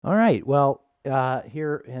All right. Well,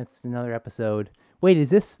 here it's another episode. Wait, is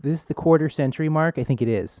this the quarter century mark? I think it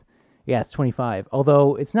is. Yeah, it's 25.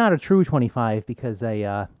 Although it's not a true 25 because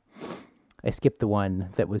I skipped the one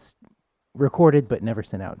that was recorded but never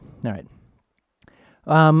sent out. All right.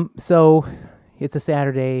 So it's a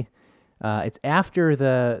Saturday. It's after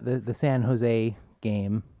the San Jose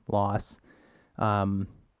game loss. Um,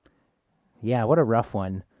 yeah, what a rough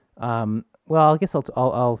one. Well, I guess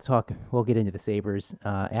I'll talk. We'll get into the Sabres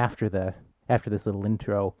after this little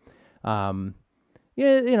intro. Yeah,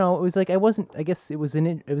 it was like I wasn't. I guess it was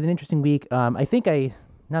an interesting week. I think I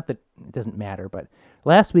not that it doesn't matter, but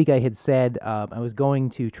last week I had said I was going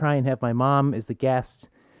to try and have my mom as the guest.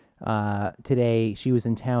 Today she was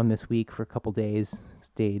in town this week for a couple days.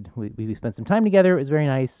 We spent some time together. It was very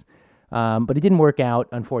nice, but it didn't work out.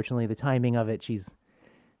 Unfortunately, the timing of it. She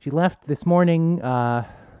left this morning,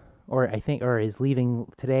 or is leaving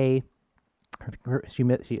today. She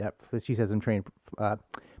says I'm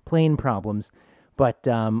plane problems, but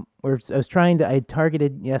I was trying to. I had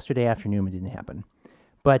targeted yesterday afternoon, it didn't happen.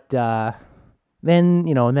 But then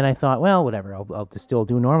and then I thought, well, whatever. I'll just still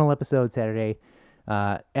do a normal episode Saturday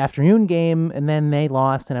afternoon game, and then they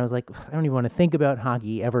lost, and I was like, I don't even want to think about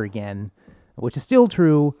hockey ever again, which is still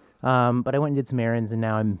true. But I went and did some errands, and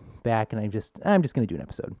now I'm back, and I'm just going to do an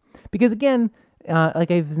episode because again,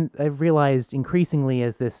 like I've realized increasingly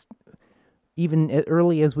as this, even as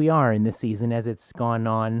early as we are in this season, as it's gone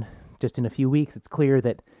on just in a few weeks, it's clear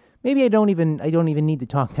that maybe I don't even need to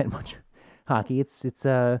talk that much hockey. It's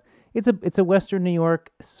a Western New York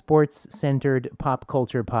sports centered pop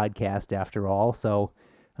culture podcast after all. So,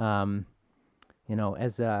 as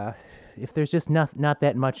if there's just not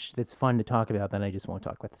that much that's fun to talk about, then I just won't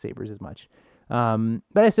talk about the Sabres as much.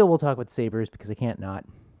 But I still will talk about the Sabres because I can't not.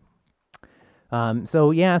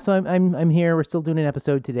 So I'm here. We're still doing an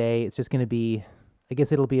episode today. It's just going to be, I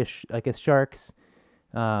guess it'll be like a Sharks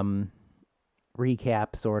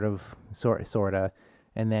recap sort of,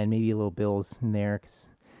 and then maybe a little Bills in there. 'Cause,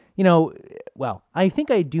 well, I think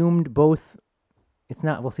I doomed both. It's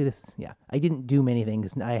not. We'll see this. Yeah, I didn't doom anything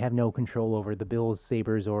because I have no control over the Bills,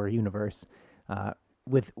 Sabres, or universe.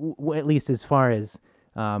 With at least as far as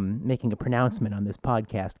making a pronouncement on this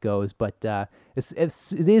podcast goes, but it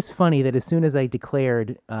is funny that as soon as I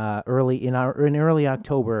declared in early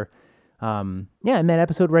October, in that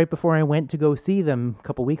episode right before I went to go see them a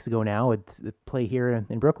couple weeks ago now, it's play here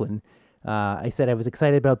in Brooklyn, I said I was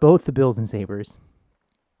excited about both the Bills and Sabres.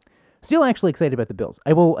 Still actually excited about the Bills.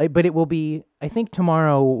 But it will be, I think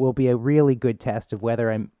tomorrow will be a really good test of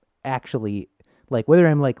whether I'm actually, whether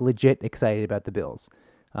I'm legit excited about the Bills.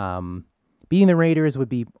 Beating the Raiders would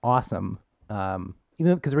be awesome. Even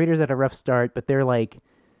because Raiders had a rough start, but they're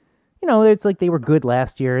it's like they were good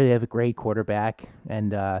last year. They have a great quarterback,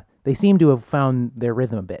 and they seem to have found their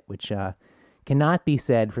rhythm a bit, which cannot be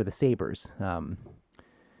said for the Sabres. Even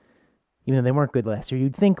though they weren't good last year,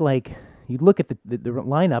 you'd think you'd look at the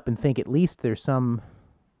lineup and think at least there's some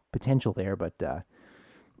potential there, but I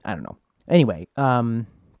don't know. Anyway,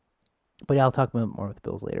 but I'll talk more with the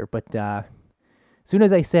Bills later. But as soon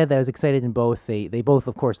as I said that I was excited in both, they both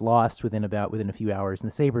of course lost within a few hours, and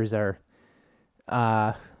the Sabres are,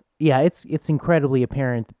 it's incredibly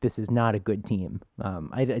apparent that this is not a good team. And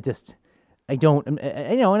it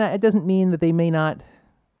doesn't mean that they may not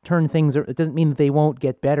turn things, or it doesn't mean that they won't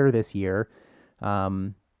get better this year.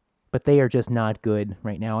 But they are just not good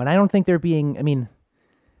right now. And I don't think they're being, I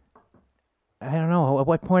don't know, at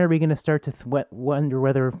what point are we going to start to wonder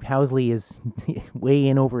whether Housley is way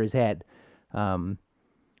in over his head?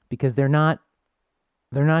 Because they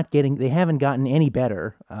haven't gotten any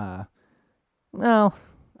better. Well,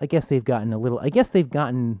 I guess they have gotten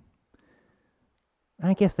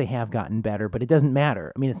better, but it doesn't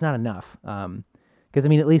matter. It's not enough. Because,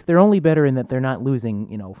 at least they're only better in that they're not losing,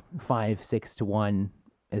 5-6-1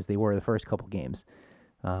 as they were the first couple games.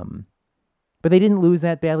 But they didn't lose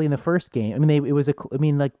that badly in the first game. The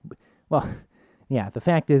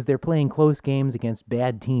fact is they're playing close games against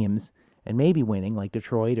bad teams and maybe winning, like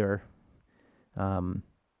Detroit or, I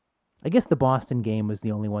guess the Boston game was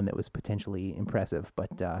the only one that was potentially impressive, but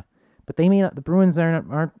they may not, the Bruins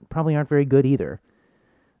probably aren't very good either.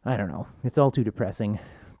 I don't know. It's all too depressing,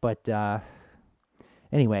 but,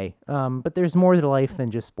 anyway, but there's more to life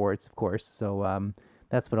than just sports, of course, so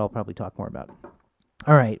that's what I'll probably talk more about.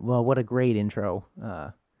 All right, well, what a great intro.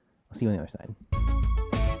 I'll see you on the other side.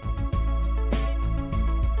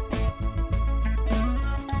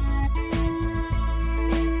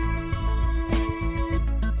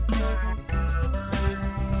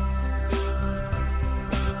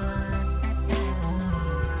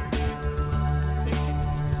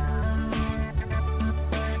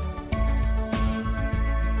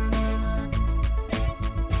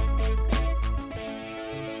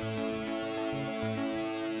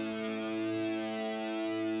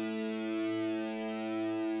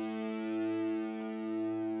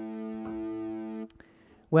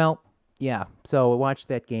 Well, yeah. So I watched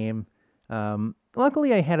that game.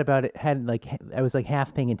 Luckily, I was like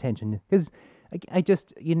half paying attention because I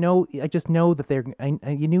just I just know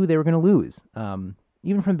that you knew they were going to lose.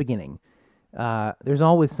 Even from the beginning. There's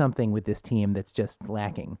always something with this team that's just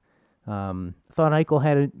lacking. Thought Eichel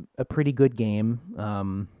had a pretty good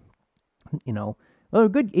game. You know, well,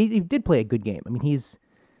 good. He did play a good game. I mean,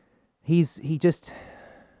 he just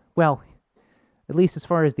well, at least as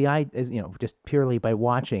far as the eye, as just purely by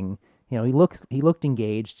watching, he looked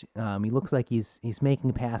engaged. He looks like he's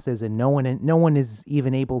making passes, and no one is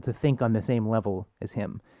even able to think on the same level as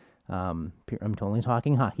him. I'm totally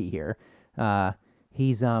talking hockey here.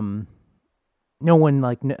 He's no one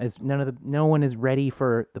like no one is ready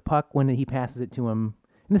for the puck when he passes it to him.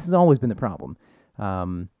 And this has always been the problem.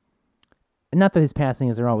 Not that his passing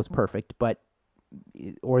are always perfect, but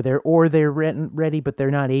or they're ready, but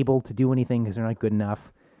they're not able to do anything because they're not good enough.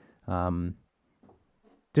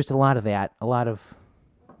 Just a lot of that, a lot of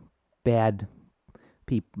bad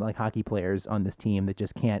people like hockey players on this team that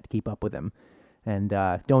just can't keep up with him, and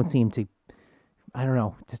don't seem to. I don't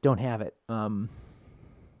know, just don't have it.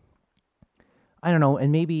 I don't know,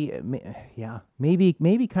 and yeah, maybe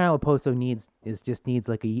Kyle Oposo needs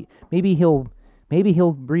like maybe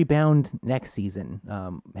he'll rebound next season,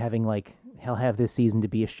 having like he'll have this season to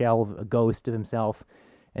be a shell of a ghost of himself,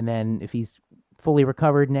 and then if he's fully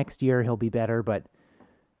recovered next year, he'll be better. But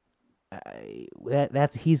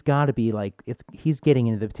that's he's got to be like he's getting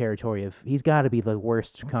into the territory of he's got to be the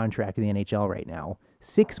worst contract in the NHL right now.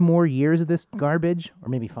 6 more years of this garbage, or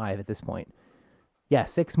maybe 5 at this point. Yeah,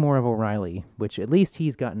 6 more of O'Reilly, which at least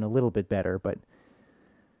he's gotten a little bit better, but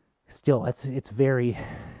still, it's very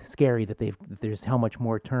scary that there's how much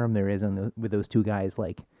more term there is with those two guys.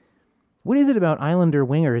 Like, what is it about Islander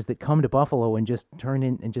wingers that come to Buffalo and just turn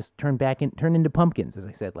into pumpkins, as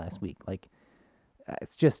I said last week? Like, I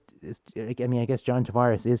mean, I guess John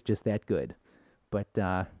Tavares is just that good, but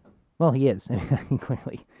well, he is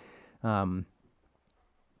clearly.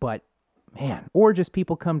 But man, or just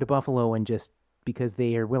people come to Buffalo and just because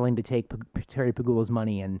they are willing to take Terry Pagula's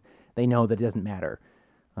money and they know that it doesn't matter.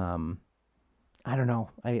 I don't know.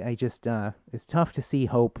 I just it's tough to see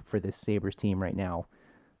hope for this Sabres team right now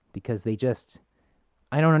because they just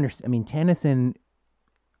I don't understand. I mean, Tennyson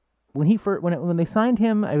when they signed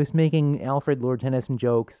him, I was making Alfred Lord Tennyson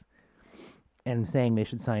jokes and saying they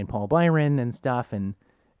should sign Paul Byron and stuff and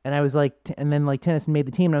I was like and then like Tennyson made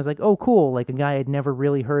the team and I was like, "Oh, cool, like a guy I'd never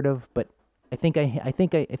really heard of, but I think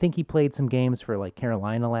he played some games for like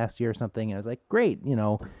Carolina last year or something, and I was like, great,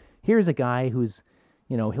 here's a guy who's,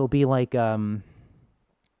 he'll be like, I don't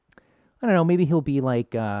know, maybe he'll be like,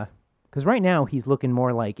 because right now he's looking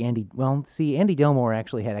more like Andy. Well, see, Andy Gilmore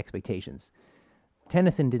actually had expectations.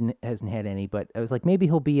 Tennyson hasn't had any, but I was like, maybe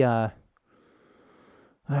he'll be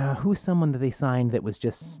who's someone that they signed that was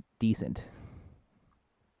just decent.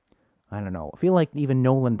 I don't know. I feel like even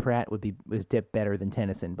Nolan Pratt was better than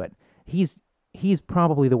Tennyson, but he's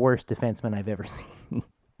probably the worst defenseman I've ever seen.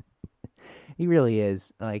 He really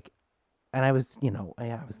is. Like, and I was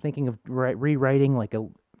thinking of rewriting like a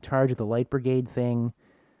Charge of the Light Brigade thing,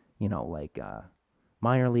 like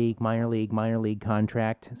minor league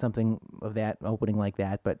contract, something of that opening like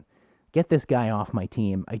that. But get this guy off my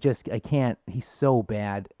team. I can't. He's so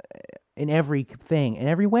bad in everything, in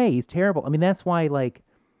every way. He's terrible. I mean, that's why like.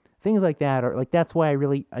 Things like that are like that's why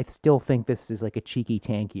I still think this is like a cheeky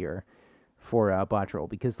tank year for Botterill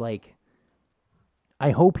because like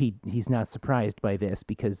I hope he's not surprised by this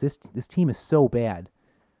because this team is so bad.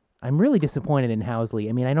 I'm really disappointed in Housley.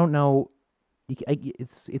 I mean, I don't know.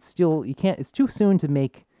 It's still you can't. It's too soon to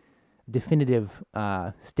make definitive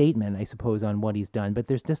statement, I suppose, on what he's done. But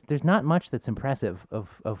there's not much that's impressive of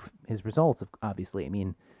his results. Obviously, I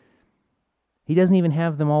mean, he doesn't even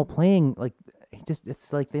have them all playing like.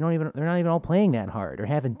 It's like they're not even all playing that hard or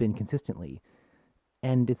haven't been consistently,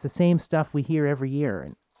 and it's the same stuff we hear every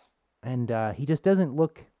year, and he just doesn't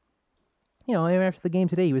look. After the game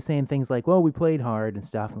today, he was saying things like, "Well, we played hard and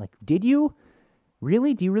stuff." I'm like, did you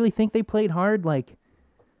really? Do you really think they played hard? Like,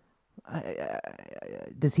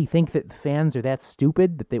 does he think that the fans are that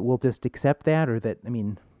stupid that they will just accept that, or that? I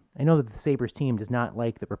mean, I know that the Sabres team does not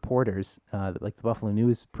like the reporters, like the Buffalo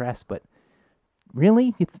News press, but.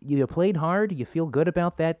 Really? You played hard? You feel good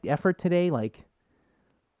about that effort today? Like,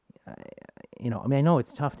 I mean, I know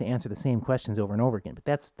it's tough to answer the same questions over and over again, but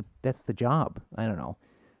that's the job. I don't know.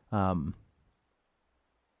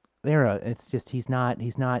 It's just he's not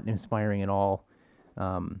inspiring at all.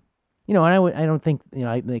 And I don't think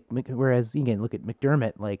I like. Whereas again, look at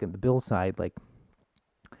McDermott, like on the Bills side, like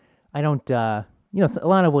I don't. A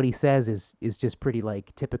lot of what he says is just pretty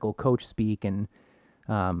like typical coach speak and.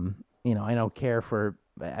 I don't care for.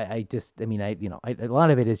 I just, I mean, a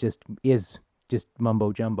lot of it is just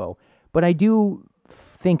mumbo jumbo. But I do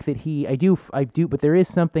think that I do, but there is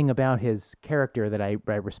something about his character that I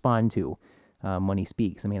respond to when he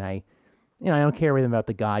speaks. I mean, I don't care with him about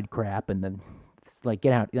the God crap and then it's like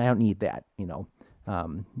get out. I don't need that. You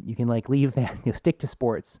can like leave that. Stick to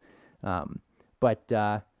sports. Um, but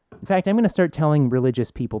in fact, I'm going to start telling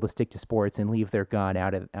religious people to stick to sports and leave their God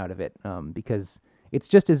out of it because that's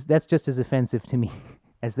just as offensive to me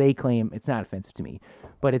as they claim. It's not offensive to me,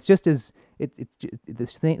 but it's just as it's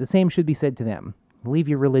just, the same should be said to them. Leave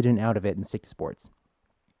your religion out of it and stick to sports.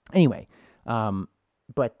 Anyway, um,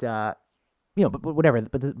 but whatever.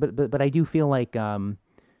 But I do feel like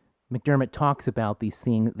McDermott talks about these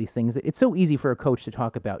things. It's so easy for a coach to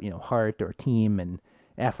talk about heart or team and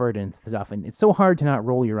effort and stuff, and it's so hard to not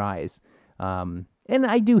roll your eyes. And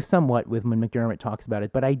I do somewhat with when McDermott talks about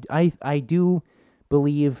it, but I do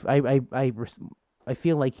believe I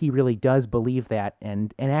feel like he really does believe that,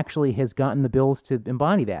 and actually has gotten the Bills to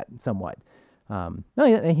embody that somewhat. No,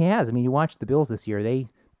 he has. I mean, you watch the Bills this year;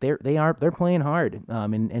 they're playing hard,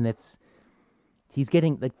 and it's he's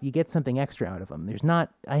getting like you get something extra out of him.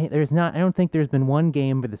 I don't think there's been one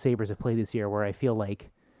game where the Sabres have played this year where I feel like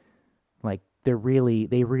they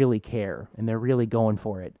really care and they're really going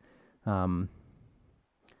for it. Um,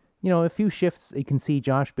 a few shifts you can see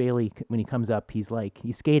Josh Bailey when he comes up, he's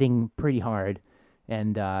skating pretty hard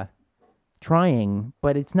and trying,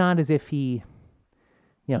 but it's not as if he's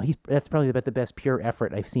that's probably about the best pure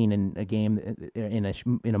effort I've seen in a game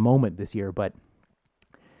in a moment this year, but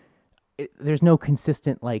there's no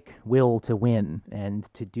consistent like will to win and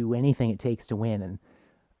to do anything it takes to win, and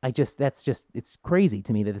it's crazy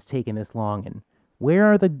to me that it's taken this long. And where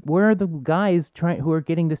are the guys who are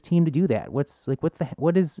getting this team to do that? What's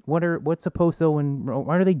Oposo and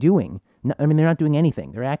what are they doing? No, I mean, they're not doing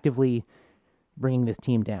anything. They're actively bringing this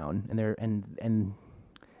team down, and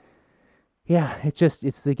yeah,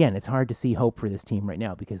 it's hard to see hope for this team right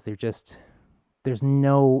now because there's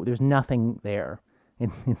nothing there.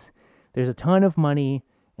 And there's a ton of money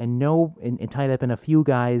and tied up in a few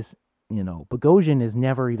guys. Bogosian is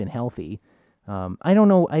never even healthy. I don't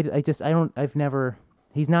know. I've never.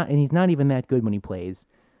 He's not even that good when he plays.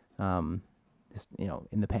 Um,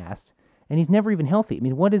 in the past, and he's never even healthy. I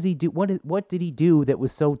mean, what does he do? What did he do that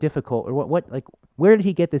was so difficult, or where did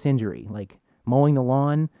he get this injury? Like mowing the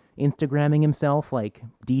lawn, Instagramming himself, like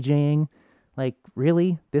DJing. Like,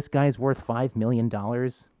 really? This guy's worth $5 million?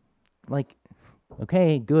 Like,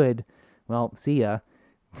 okay, good. Well, see ya.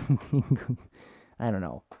 I don't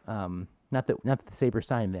know. Not that the Sabres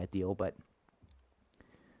signed that deal, but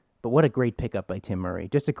what a great pickup by Tim Murray.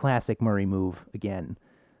 Just a classic Murray move again.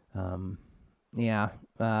 Um, yeah.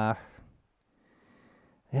 Yeah.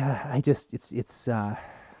 It's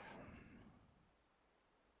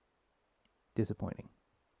disappointing.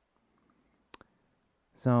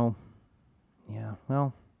 So yeah.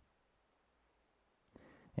 Well.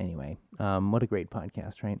 Anyway. What a great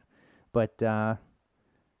podcast, right? But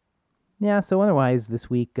yeah. So otherwise, this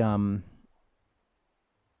week, well,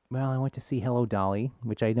 I went to see Hello Dolly,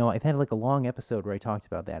 which I know I've had like a long episode where I talked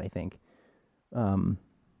about that, I think. Um,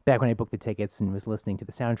 back when I booked the tickets and was listening to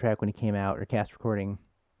the soundtrack when it came out or cast recording.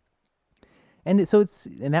 And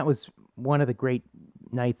that was one of the great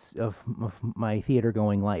nights of my theater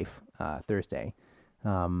going life, Thursday.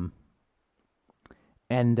 Um,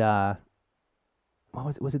 and what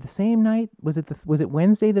was it? Was it the same night? Was it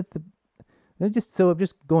Wednesday that the I'm just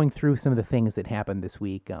going through some of the things that happened this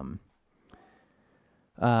week. Uh,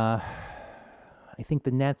 I think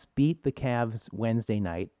the Nets beat the Cavs Wednesday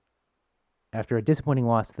night after a disappointing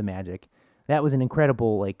loss to the Magic. That was an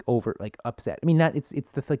incredible upset. I mean, not it's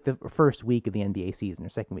the first week of the NBA season or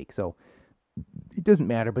second week, so it doesn't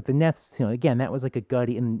matter. But the Nets, again, that was like a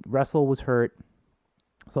gutty, and Russell was hurt,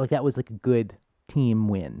 so that was like a good team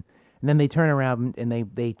win. And then they turn around and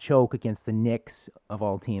they choke against the Knicks of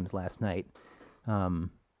all teams last night. Um,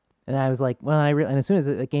 and I was like, well, and as soon as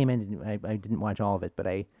the game ended, I didn't watch all of it, but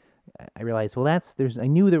I realized, well, I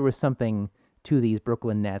knew there was something to these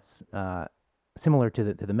Brooklyn Nets, similar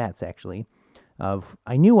to the Mets actually.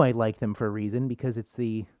 I knew I liked them for a reason because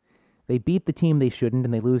they beat the team they shouldn't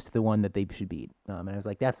and they lose to the one that they should beat. And I was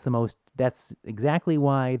like, that's exactly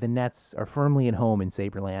why the Nets are firmly at home in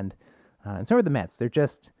Saberland, and so are the Mets. There's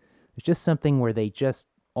just something where they just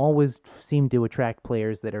always seem to attract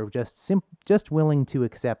players that are just willing to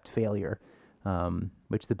accept failure,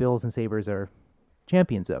 which the Bills and Sabres are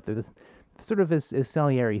champions of. They're sort of as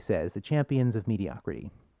Salieri says, the champions of mediocrity.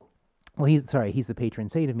 Well, he's the patron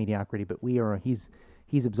saint of mediocrity, but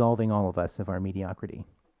he's absolving all of us of our mediocrity.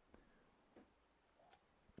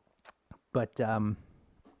 But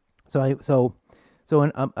so I so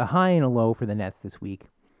a high and a low for the Nets this week.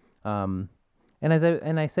 Um, and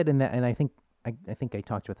I said in that, and I think I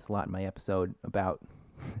talked about this a lot in my episode about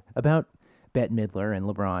Bette Midler and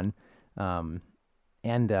LeBron. Um,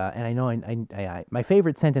 and I know my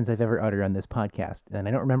favorite sentence I've ever uttered on this podcast, and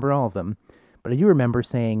I don't remember all of them, but I do remember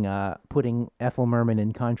saying putting Ethel Merman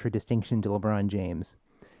in contradistinction to LeBron James,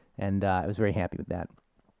 and I was very happy with that.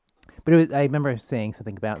 But I remember saying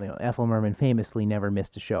something about Ethel Merman famously never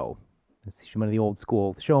missed a show. She's one of the old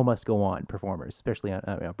school "the show must go on" performers, especially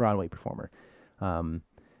a Broadway performer. Um,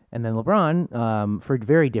 and then LeBron, for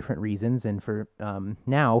very different reasons, and for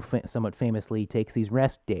now somewhat famously, takes these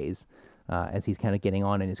rest days as he's kind of getting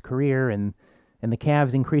on in his career, and the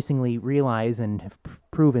Cavs increasingly realize and have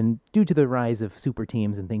proven, due to the rise of super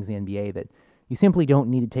teams and things in the NBA, that you simply don't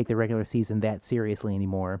need to take the regular season that seriously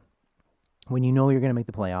anymore when you know you're going to make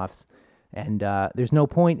the playoffs. And there's no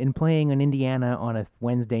point in playing in Indiana on a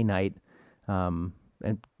Wednesday night and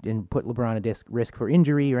put LeBron at risk for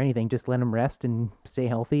injury or anything. Just let him rest and stay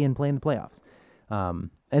healthy and play in the playoffs.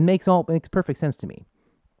 And makes perfect sense to me.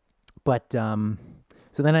 But so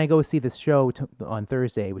then I go see this show on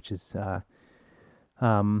Thursday, which is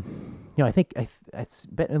I think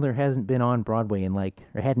Bette Midler hasn't been on Broadway in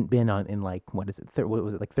or hadn't been on in what is it? What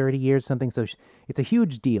was it, like 30 years or something? So it's a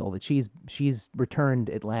huge deal that she's returned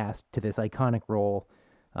at last to this iconic role,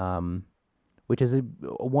 which is a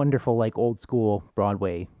wonderful old school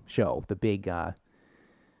Broadway show. The big,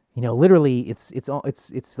 literally it's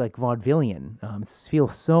like vaudevillian. It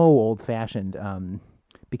feels so old fashioned,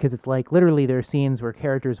 because it's literally there are scenes where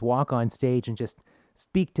characters walk on stage and just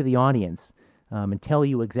speak to the audience. And tell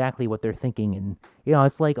you exactly what they're thinking, and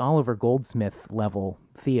it's like Oliver Goldsmith level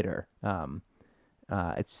theater.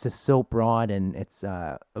 It's just so broad, and it's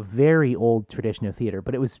a very old tradition of theater.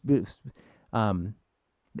 But it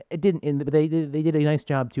didn't. They did a nice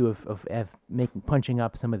job too of punching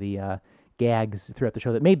up some of the gags throughout the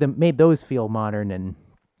show that made those feel modern and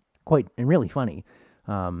really funny.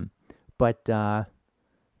 But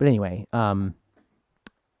anyway,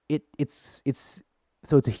 it's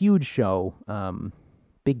so it's a huge show,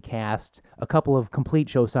 big cast, a couple of complete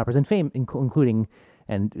showstoppers, and including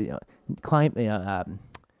climax.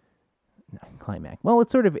 Well,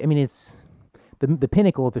 it's sort of. I mean, it's the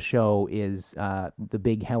pinnacle of the show is the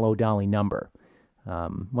big "Hello Dolly" number.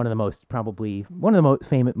 One of the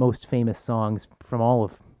most famous songs from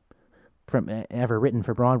ever written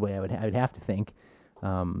for Broadway. I would have to think.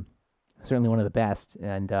 Certainly one of the best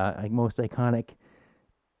and most iconic.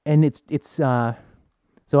 And it's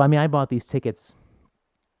so I mean, I bought these tickets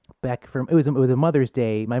back from it was a Mother's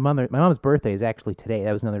Day. My mom's birthday is actually today.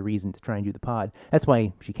 That was another reason to try and do the pod. That's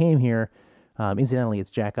why she came here. Incidentally, it's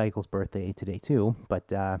Jack Eichel's birthday today too. But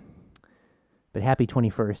happy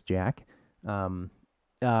 21st, Jack. And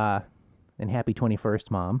happy 21st,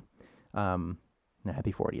 Mom. No,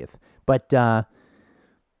 happy 40th. But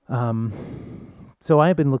so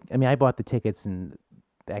I've been I mean, I bought the tickets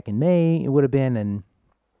back in May. It would have been, and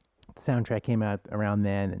the soundtrack came out around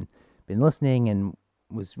then, and been listening and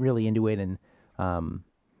was really into it. And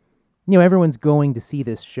everyone's going to see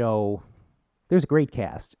this show. There's a great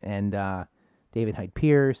cast, and David Hyde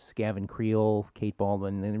Pierce, Gavin Creel, Kate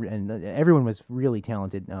Baldwin, and everyone was really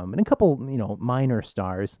talented. And a couple minor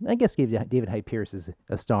stars. I guess David Hyde Pierce is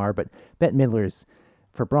a star, but Bette Midler's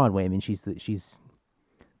for Broadway. I mean, see,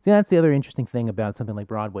 that's the other interesting thing about something like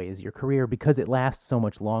Broadway is your career, because it lasts so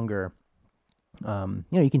much longer.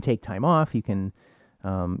 You can take time off. You can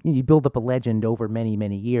you build up a legend over many,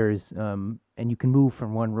 many years, and you can move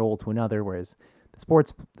from one role to another. Whereas the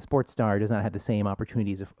sports star does not have the same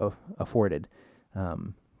opportunities afforded. It's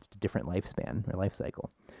a different lifespan or life cycle.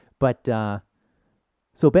 But so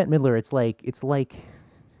Bette Midler, it's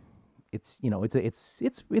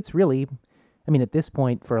really. I mean, at this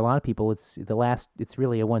point, for a lot of people, it's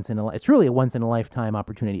really a once in a lifetime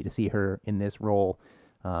opportunity to see her in this role.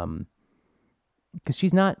 Because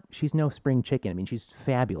she's no spring chicken. I mean, she's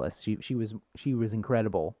fabulous. She was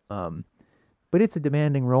incredible. But it's a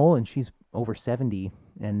demanding role, and she's over 70,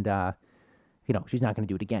 and she's not going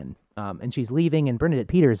to do it again. And she's leaving, and Bernadette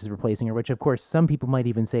Peters is replacing her, which of course some people might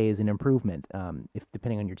even say is an improvement, if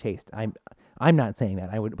depending on your taste. I'm not saying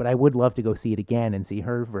that. But I would love to go see it again and see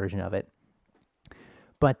her version of it.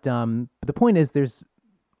 But the point is, because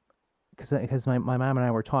my mom and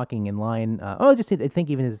I were talking in line. I think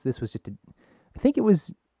even as this was just I think it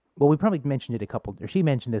was, well, we probably mentioned it or she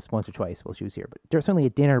mentioned this once or twice while she was here, but there was certainly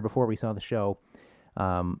at dinner before we saw the show.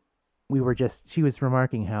 She was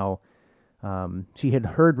remarking how She had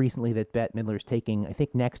heard recently that Bette Midler's taking, I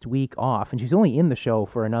think, next week off, and she's only in the show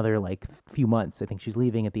for another like few months. I think she's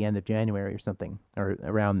leaving at the end of January or something, or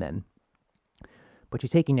around then. But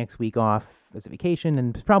she's taking next week off as a vacation,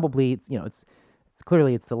 and it's probably it's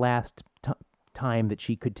clearly it's the last time that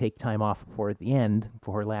she could take time off before at the end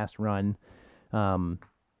for her last run. Um,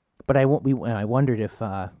 but I wondered if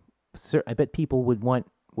I bet people would want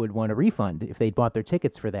a refund if they'd bought their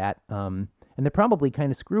tickets for that. And they're probably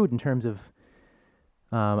kind of screwed in terms of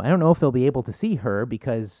I don't know if they'll be able to see her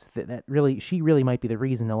because that really she really might be the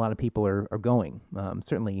reason a lot of people are going.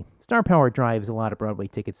 Certainly, star power drives a lot of Broadway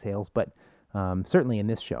ticket sales, but certainly in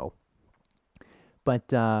this show.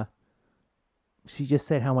 But she just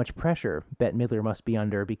said how much pressure Bette Midler must be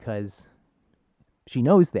under because she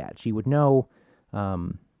knows that she would know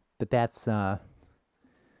that that's the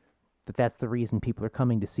reason people are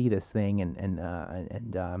coming to see this thing, and I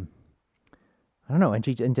don't know, and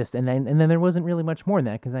then there wasn't really much more than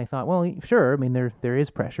that because I thought, well, sure, I mean there is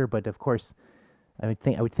pressure, but of course I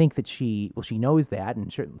would think that she knows that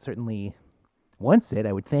and certainly wants it.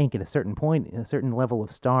 I would think at a certain point, a certain level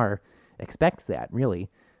of star expects that really,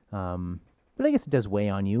 but I guess it does weigh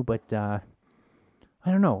on you. But I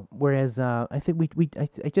don't know. Whereas I think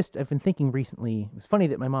I've been thinking recently. It was funny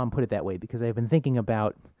that my mom put it that way because I've been thinking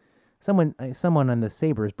about someone on the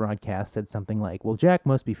Sabres broadcast said something like, "Well, Jack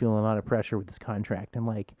must be feeling a lot of pressure with this contract." And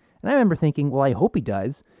I remember thinking, "Well, I hope he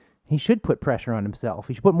does. He should put pressure on himself.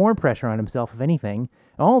 He should put more pressure on himself, if anything.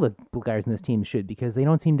 All the guys in this team should because they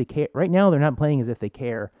don't seem to care. Right now, they're not playing as if they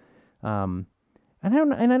care. Um,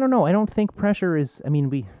 and I don't know. I don't think pressure is. I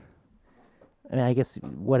mean, I guess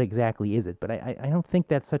what exactly is it? But I don't think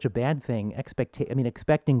that's such a bad thing.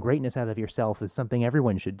 Expecting greatness out of yourself is something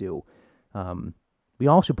everyone should do. Um, we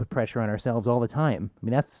all should put pressure on ourselves all the time. I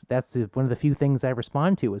mean, that's one of the few things I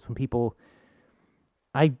respond to is when people.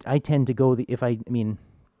 I tend to go the if I mean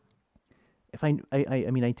if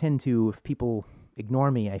I tend to if people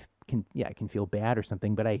ignore me I can feel bad or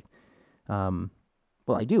something. But um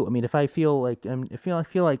well I do. I mean, if I feel like I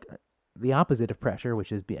feel like the opposite of pressure,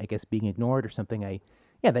 which is I guess being ignored or something.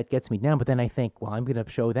 That gets me down. But then I think, well, I'm gonna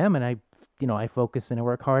show them, and I focus and I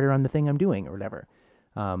work harder on the thing I'm doing or whatever.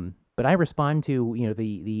 But I respond to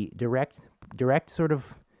the direct sort of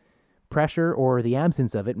pressure or the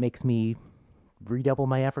absence of it makes me redouble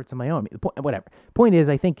my efforts on my own. Whatever. Point is,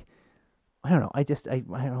 I think I don't know. I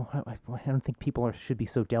don't think people should be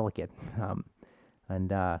so delicate.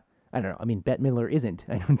 And I don't know. I mean, Bette Midler isn't.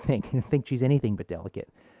 I don't think. I don't think she's anything but delicate.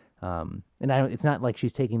 And it's not like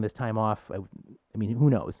she's taking this time off. I mean, who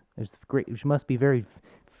knows? It's great. She must be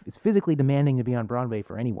it's physically demanding to be on Broadway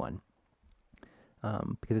for anyone.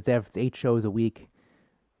 Because it's 8 shows a week.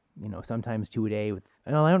 Sometimes 2 a day.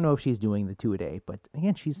 Well, I don't know if she's doing the 2 a day, but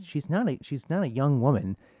again, she's not a young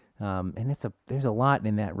woman. And there's a lot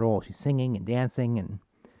in that role. She's singing and dancing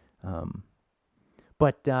um,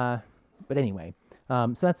 but anyway.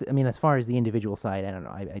 So that's, I mean, as far as the individual side, I don't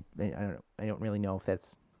know. I don't know. I don't really know if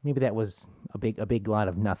maybe that was a big lot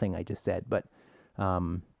of nothing I just said,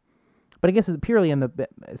 um, but I guess it's purely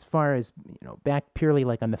as far as, back purely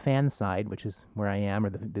like on the fan side, which is where I am, or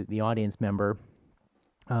the audience member.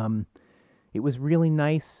 It was really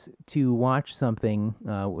nice to watch something,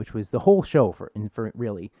 which was the whole show for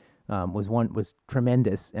really, was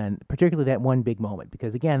tremendous, and particularly that one big moment,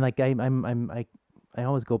 because again, like I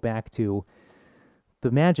always go back to the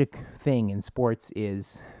magic thing in sports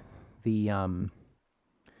is the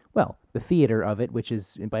the theater of it, which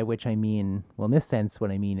is, by which I mean, well, in this sense,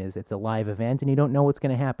 what I mean is it's a live event and you don't know what's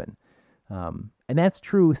going to happen. And that's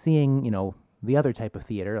true seeing, the other type of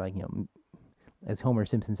theater, like, as Homer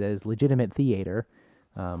Simpson says, legitimate theater,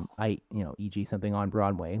 e.g. something on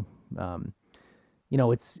Broadway.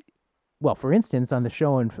 It's, well, for instance, on the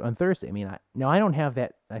show on Thursday, I mean, I don't have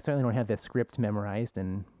that, I certainly don't have that script memorized,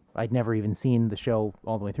 and I'd never even seen the show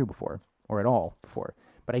all the way through before, or at all before.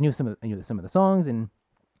 But I knew some of the songs,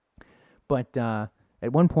 but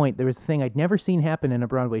at one point there was a thing I'd never seen happen in a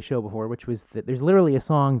Broadway show before, which was that there's literally a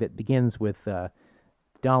song that begins with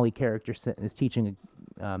Dolly character is teaching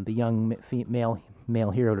the young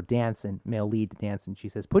male hero to dance, and male lead to dance, and she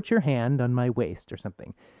says, "Put your hand on my waist," or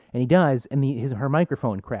something, and he does, and her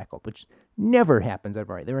microphone crackled, which never happens at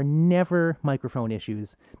Broadway. There are never microphone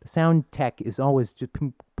issues. The sound tech is always just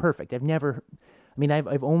perfect.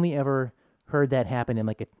 I've only ever heard that happen in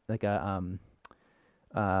like a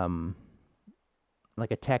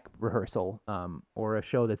tech rehearsal, or a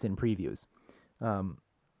show that's in previews,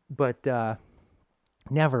 but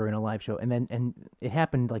never in a live show. And it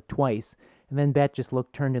happened like twice, and then Bette just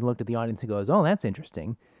turned and looked at the audience and goes, "Oh, that's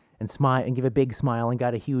interesting." and smile and give a big smile and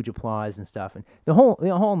got a huge applause and stuff. And the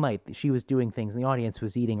whole night she was doing things, and the audience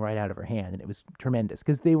was eating right out of her hand, and it was tremendous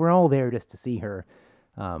because they were all there just to see her,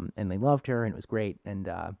 and they loved her, and it was great. And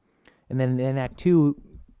then in Act Two,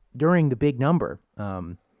 during the big number,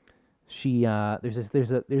 she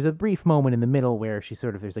there's a brief moment in the middle where she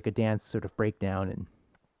sort of there's like a dance sort of breakdown, and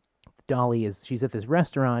she's at this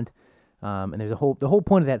restaurant, and there's the whole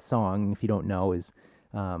point of that song, if you don't know, is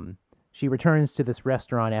she returns to this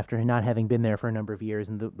restaurant after not having been there for a number of years,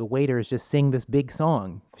 and the waiters just sing this big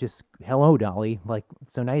song, just "Hello, Dolly," like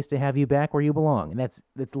 "It's so nice to have you back where you belong," and that's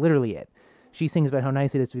literally it. She sings about how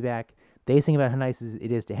nice it is to be back. They sing about how nice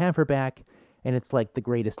it is to have her back, and it's like the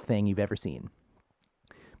greatest thing you've ever seen.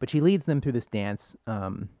 But she leads them through this dance,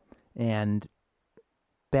 and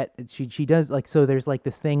she does like so. There's like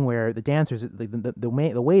this thing where the dancers, like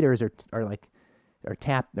the waiters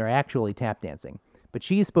they're actually tap dancing, but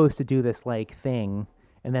she's supposed to do this like thing,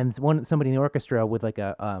 and then somebody in the orchestra with like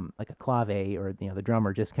a clave, or the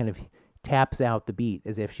drummer just kind of taps out the beat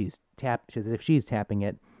as if she's tapping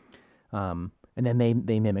it, and then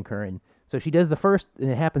they mimic her, and so she does the first, and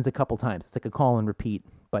it happens a couple times. It's like a call and repeat,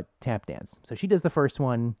 but tap dance. So she does the first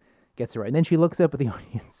one, gets it right, and then she looks up at the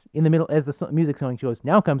audience in the middle as the music's going. She goes,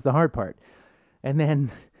 "Now comes the hard part," and then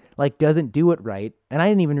like doesn't do it right, and I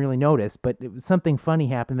didn't even really notice, but something funny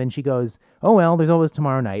happened. Then she goes, "Oh well, there's always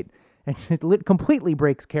tomorrow night," and it completely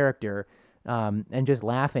breaks character, and just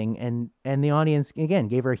laughing, and the audience again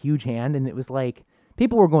gave her a huge hand, and it was like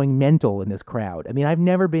people were going mental in this crowd. I mean, I've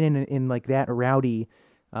never been in like that rowdy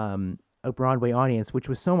a Broadway audience, which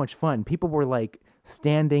was so much fun. People were like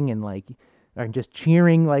standing and like or just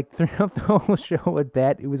cheering like throughout the whole show at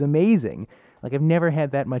that. It was amazing. Like I've never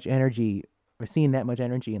had that much energy or seen that much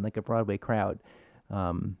energy in like a Broadway crowd.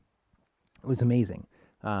 It was amazing.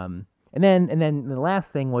 And then the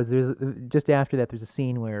last thing was just after that there's a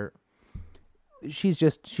scene where she's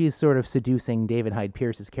sort of seducing David Hyde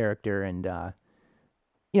Pierce's character, and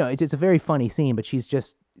it's a very funny scene, but she's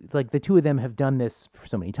just like the two of them have done this for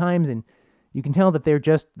so many times, and you can tell that they're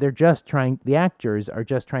just trying. The actors are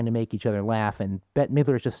just trying to make each other laugh, and Bette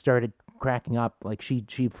Midler just started cracking up. Like she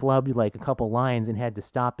flubbed like a couple lines and had to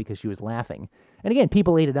stop because she was laughing. And again,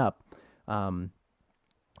 people ate it up, and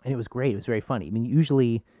it was great. It was very funny. I mean,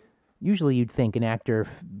 usually you'd think an actor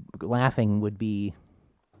laughing would be,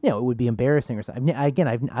 it would be embarrassing or something. Again,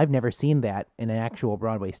 I've never seen that in an actual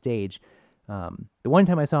Broadway stage. The one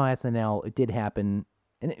time I saw SNL, it did happen,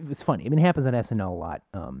 and it was funny. I mean, it happens on SNL a lot,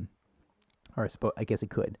 or I guess it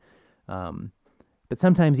could. But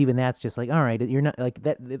sometimes even that's just like, all right, you're not like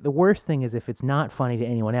that. The worst thing is if it's not funny to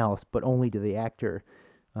anyone else, but only to the actor.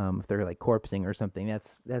 If they're like corpsing or something,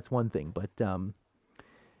 that's one thing. But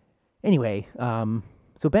anyway,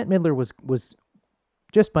 so Bette Midler was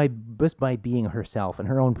just by being herself and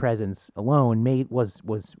her own presence alone was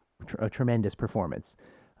a tremendous performance.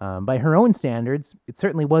 By her own standards, it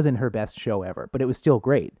certainly wasn't her best show ever, but it was still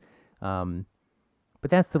great. But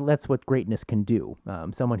that's what greatness can do.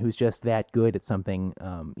 Someone who's just that good at something,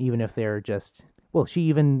 even if they're just she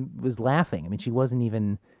even was laughing. I mean, she wasn't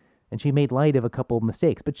even, and she made light of a couple of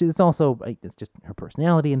mistakes. But it's also it's just her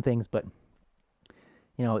personality and things. But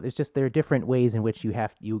there are different ways in which you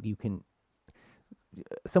can.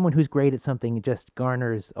 Someone who's great at something just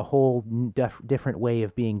garners a whole different way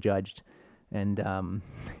of being judged, and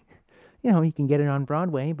you can get it on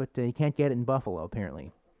Broadway, but you can't get it in Buffalo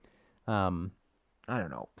apparently. I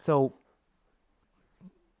don't know. So,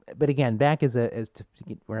 but again, back as to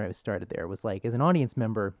get where I started there was like as an audience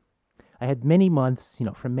member, I had many months,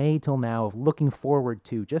 from May till now, of looking forward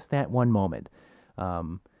to just that one moment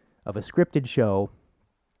of a scripted show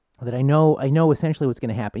that I know essentially what's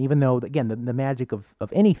going to happen. Even though, again, the magic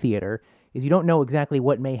of any theater is you don't know exactly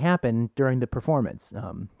what may happen during the performance.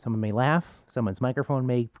 Someone may laugh, someone's microphone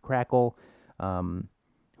may crackle,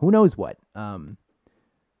 who knows what.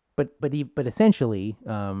 But essentially,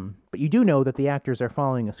 but you do know that the actors are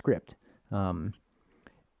following a script, and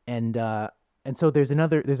so there's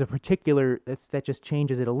a particular that just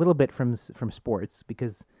changes it a little bit from sports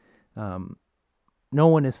because no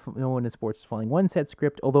one in sports is following one set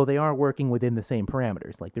script, although they are working within the same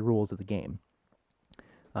parameters, like the rules of the game.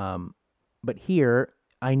 But here,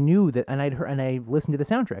 I knew that, and I listened to the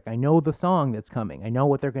soundtrack. I know the song that's coming. I know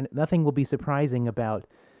what they're gonna. Nothing will be surprising about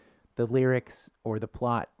the lyrics or the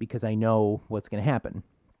plot because I know what's going to happen.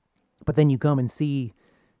 But then you come and see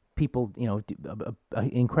people, an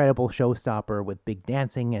incredible showstopper with big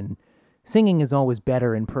dancing, and singing is always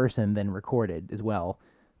better in person than recorded as well.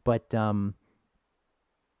 But I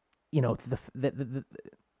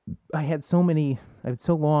had so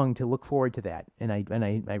long to look forward to that, and I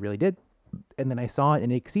really did. and then I saw it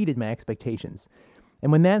and it exceeded my expectations.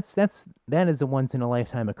 And when that is a once in a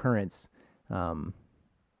lifetime occurrence. Um,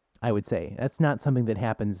 I would say that's not something that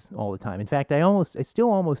happens all the time. In fact, I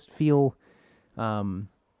still almost feel, um,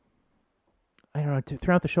 I don't know.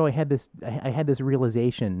 Throughout the show, I had this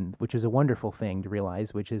realization, which is a wonderful thing to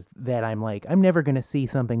realize, which is that I'm never going to see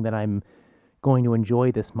something that I'm going to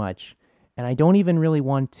enjoy this much, and I don't even really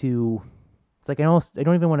want to. It's like I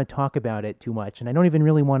don't even want to talk about it too much, and I don't even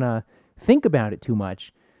really want to think about it too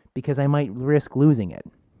much because I might risk losing it.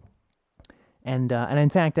 And in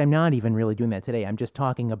fact, I'm not even really doing that today. I'm just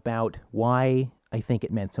talking about why I think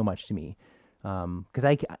it meant so much to me.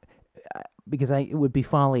 Because it would be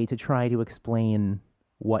folly to try to explain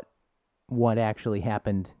what what actually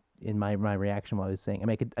happened in my reaction while I was saying. I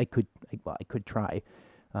mean, I could try.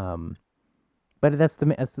 Um, but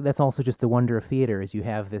that's also just the wonder of theater is you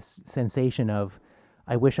have this sensation of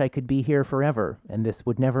I wish I could be here forever and this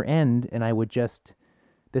would never end and I would just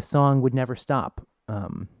this song would never stop.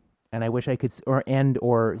 And I wish I could or end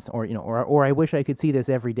or I wish I could see this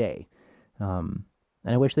every day. Um,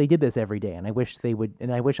 and I wish they did this every day and I wish they would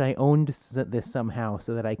and I wish I owned this somehow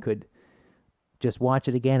so that I could just watch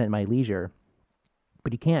it again at my leisure.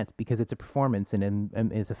 But you can't because it's a performance and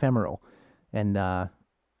it's ephemeral. And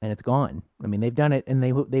and it's gone. I mean, they've done it, and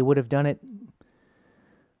they would have done it.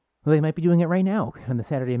 Well, they might be doing it right now on the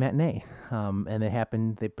Saturday matinee. And it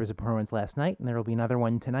happened. There was a performance last night, and there will be another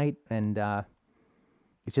one tonight, and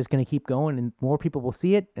it's just going to keep going, and more people will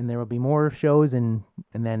see it, and there will be more shows, and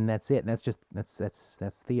then that's it. And that's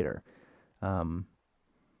theater. Um,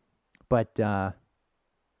 but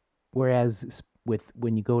whereas with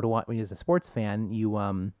when you go to watch, when you're a sports fan,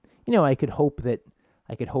 I could hope that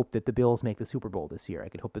the Bills make the Super Bowl this year. I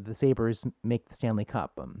could hope that the Sabres make the Stanley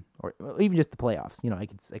Cup, or even just the playoffs.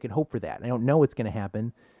 I could hope for that. I don't know what's going to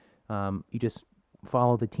happen. You just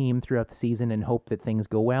follow the team throughout the season and hope that things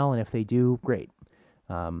go well, and if they do, great.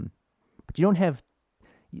 But you don't have.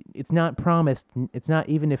 It's not promised. It's not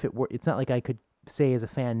even if it were. It's not like I could say as a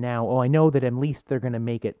fan now. Oh, I know that at least they're going to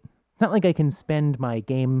make it. It's not like I can spend my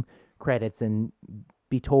game credits and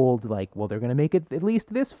be told like, well, they're going to make it at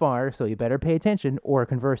least this far, so you better pay attention. Or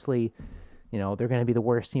conversely, they're going to be the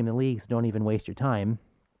worst team in the league, so don't even waste your time.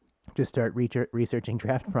 Just start researching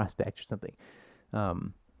draft prospects or something.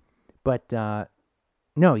 Um, but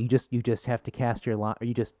no, you just have to cast your lot, or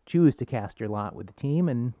you just choose to cast your lot with the team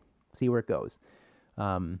and see where it goes.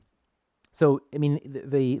 Um, so I mean,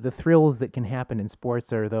 the thrills that can happen in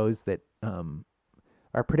sports are those that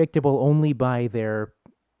are predictable only by their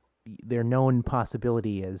known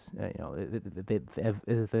possibility as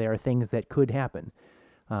there are things that could happen.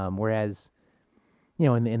 Whereas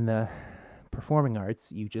in the performing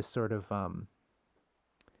arts, you just sort of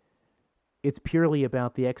it's purely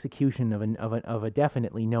about the execution of a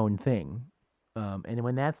definitely known thing, and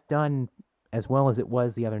when that's done as well as it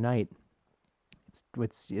was the other night,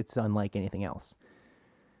 it's unlike anything else.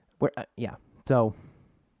 Yeah, so.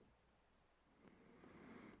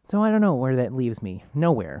 So I don't know where that leaves me.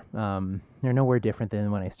 Nowhere. They're nowhere different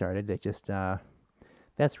than when I started. It just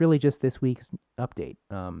that's really just this week's update.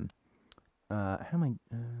 How am I?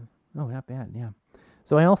 Oh, not bad. Yeah.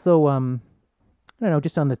 So I also I don't know.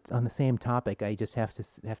 Just on the same topic, I just have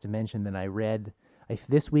to mention that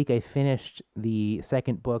this week I finished the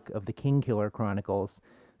second book of the Kingkiller Chronicles.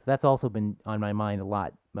 So that's also been on my mind a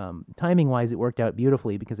lot. Timing wise, it worked out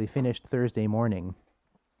beautifully because I finished Thursday morning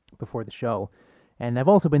before the show. And I've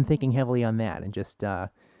also been thinking heavily on that, and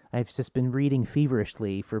I've just been reading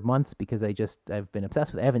feverishly for months because I've been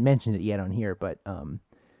obsessed with it. I haven't mentioned it yet on here, but I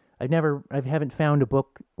haven't found a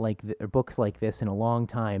book or books like this in a long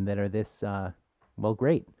time that are this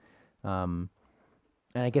great. And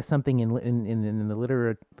I guess something in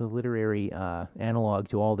the literary analog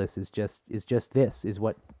to all this is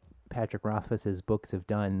what Patrick Rothfuss's books have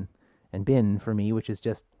done and been for me, which is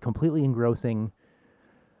just completely engrossing.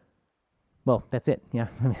 Well, that's it. Yeah,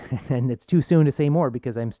 and it's too soon to say more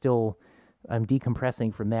because I'm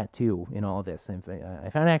decompressing from that too in all of this. I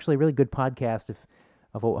found actually a really good podcast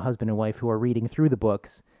of a husband and wife who are reading through the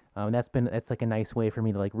books. That's like a nice way for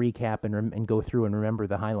me to like recap and go through and remember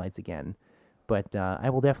the highlights again. But I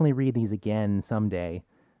will definitely read these again someday.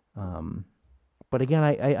 But again,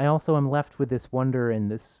 I also am left with this wonder and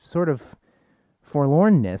this sort of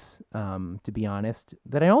forlornness, to be honest,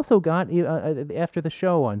 that I also got after the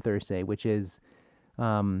show on Thursday, which is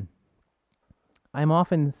I'm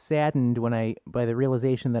often saddened by the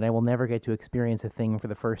realization that I will never get to experience a thing for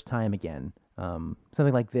the first time again.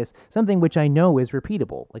 Something like this, something which I know is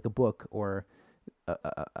repeatable, like a book or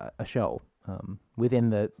a show, within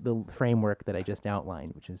the framework that I just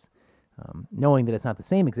outlined, which is knowing that it's not the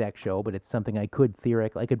same exact show, but it's something I could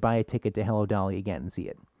theoretically, I could buy a ticket to Hello Dolly again and see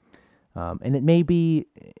it. And it may be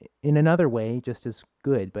in another way just as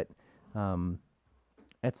good, but um,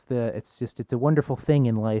 it's a wonderful thing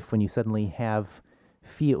in life when you suddenly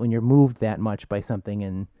when you're moved that much by something,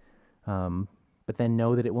 and um, but then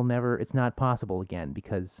know that it's not possible again,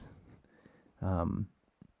 because um,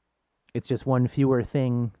 it's just one fewer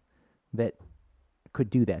thing that could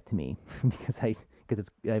do that to me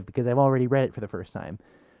because I've already read it for the first time,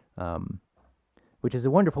 um, which is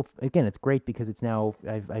a wonderful. Again, it's great because it's now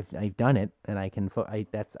I've done it, and I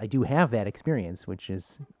do have that experience, which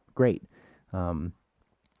is great. Um,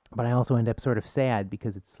 but I also end up sort of sad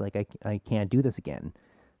because it's like I can't do this again.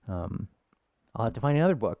 Um, I'll have to find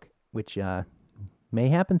another book, which may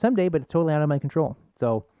happen someday, but it's totally out of my control.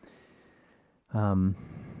 So, um,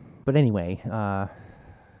 but anyway, I'm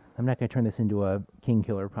not going to turn this into a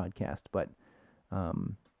Kingkiller podcast,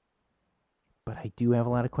 um, but I do have a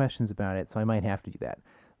lot of questions about it, so I might have to do that.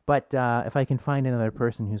 But if I can find another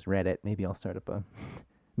person who's read it, maybe I'll start up a.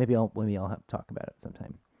 Maybe I'll have to talk about it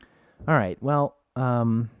sometime. All right. Well,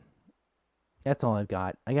 that's all I've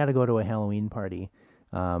got. I got to go to a Halloween party,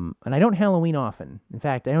 and I don't Halloween often. In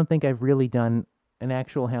fact, I don't think I've really done an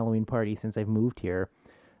actual Halloween party since I've moved here.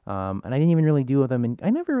 And I didn't even really do them, and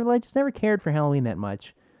I just never cared for Halloween that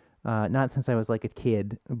much. Not since I was like a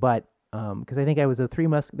kid, but because I think I was a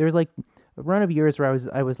there was like a run of years where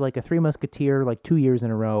I was like a Three Musketeer like 2 years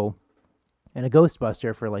in a row, and a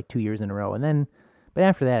Ghostbuster for like 2 years in a row, and then, but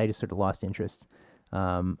after that I just sort of lost interest.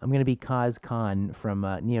 I'm gonna be Kaz Khan from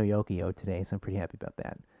Neo Yokio today, so I'm pretty happy about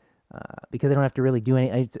that. Because I don't have to really do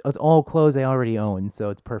it's all clothes I already own, so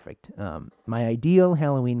it's perfect. My ideal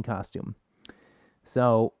Halloween costume.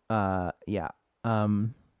 So, yeah.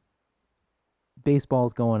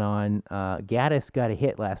 Baseball's going on. Gaddis got a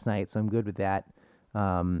hit last night, so I'm good with that.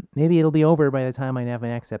 Maybe it'll be over by the time I have my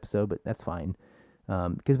next episode, but that's fine.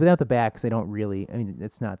 Because without the backs, I don't really. I mean,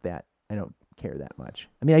 it's not that I don't care that much.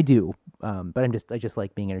 I mean, I do, but I just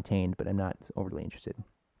like being entertained, but I'm not overly interested.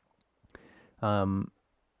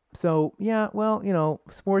 So yeah, well,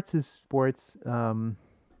 sports is sports.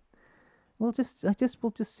 We'll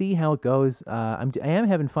just see how it goes. I am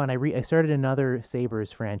having fun. I started another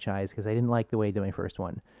Sabres franchise because I didn't like the way I did my first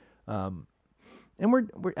one. And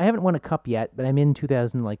I haven't won a cup yet, but I'm in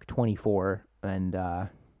 2024, and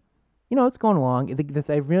it's going along.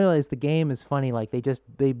 I realized the game is funny. Like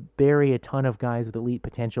they bury a ton of guys with elite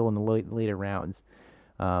potential in the later rounds,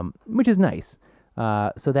 which is nice.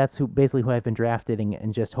 So that's basically who I've been drafting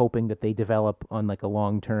and just hoping that they develop on like a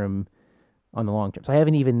long term on the long term. So I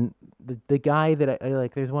haven't even the guy that I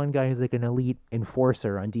like. There's one guy who's like an elite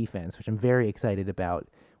enforcer on defense, which I'm very excited about.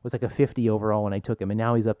 Was like a 50 overall when I took him, and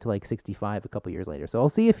now he's up to like 65 a couple years later. So I'll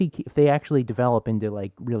see if they actually develop into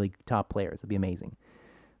like really top players. It'd be amazing.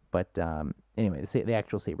 But anyway, the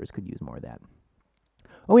actual Sabres could use more of that.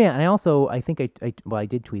 Oh yeah, and I think I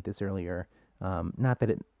did tweet this earlier. Not that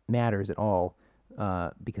it matters at all,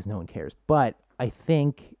 because no one cares. But I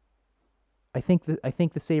think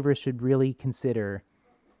the Sabres should really consider.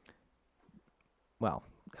 Well,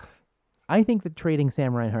 I think that trading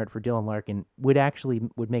Sam Reinhart for Dylan Larkin would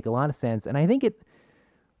make a lot of sense, and I think it.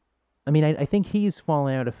 I mean, I think he's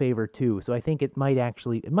fallen out of favor too, so I think it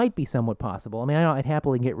might be somewhat possible. I mean, I'd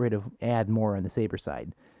happily add more on the Sabre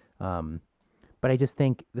side, but I just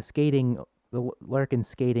think the Larkin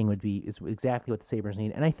skating is exactly what the Sabres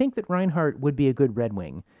need, and I think that Reinhart would be a good Red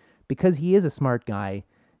Wing, because he is a smart guy.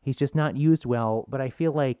 He's just not used well, but I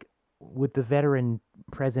feel like with the veteran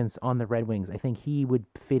presence on the Red Wings, I think he would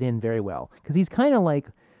fit in very well, because he's kind of like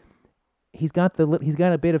he's got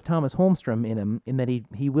a bit of Thomas Holmstrom in him, in that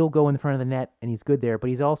he will go in front of the net and he's good there, but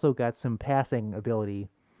he's also got some passing ability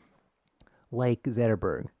like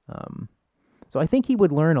Zetterberg. So I think he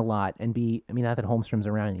would learn a lot and be. I mean, not that Holmstrom's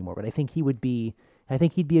around anymore, but I think he would be. I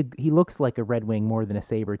think he looks like a Red Wing more than a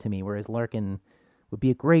Sabre to me, whereas Larkin would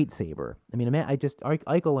be a great Sabre. I mean,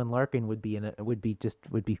 Eichel and Larkin would be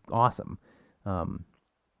awesome.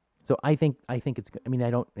 So I think it's. I mean,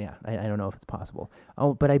 I don't. Yeah, I don't know if it's possible.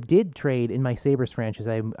 Oh, but I did trade in my Sabres franchise.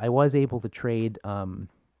 I was able to trade.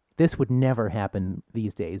 This would never happen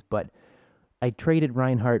these days, but I traded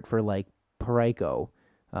Reinhardt for like Parayko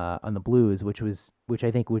on the Blues, which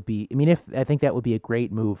I think would be. I mean, I think that would be a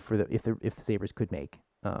great move if the Sabres could make.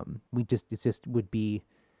 It just would be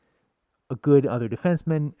a good other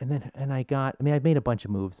defenseman, and I've made a bunch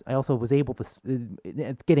of moves. I also was able to.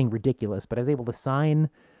 It's getting ridiculous, but I was able to sign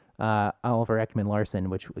Oliver Ekman-Larsson,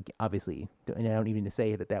 which obviously, and I don't even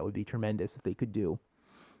say that would be tremendous if they could do.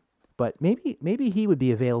 But maybe he would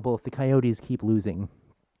be available if the Coyotes keep losing.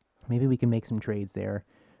 Maybe we can make some trades there.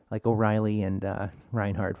 like O'Reilly and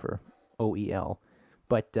Reinhardt for OEL.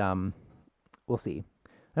 But we'll see.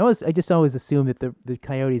 I just always assume that the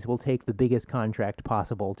Coyotes will take the biggest contract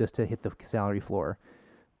possible just to hit the salary floor.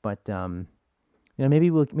 But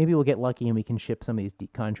maybe we'll get lucky and we can ship some of these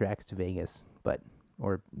contracts to Vegas,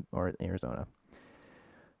 or Arizona.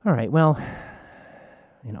 All right. Well,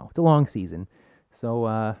 it's a long season,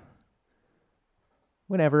 so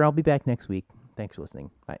whatever. I'll be back next week. Thanks for listening.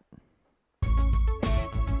 Bye.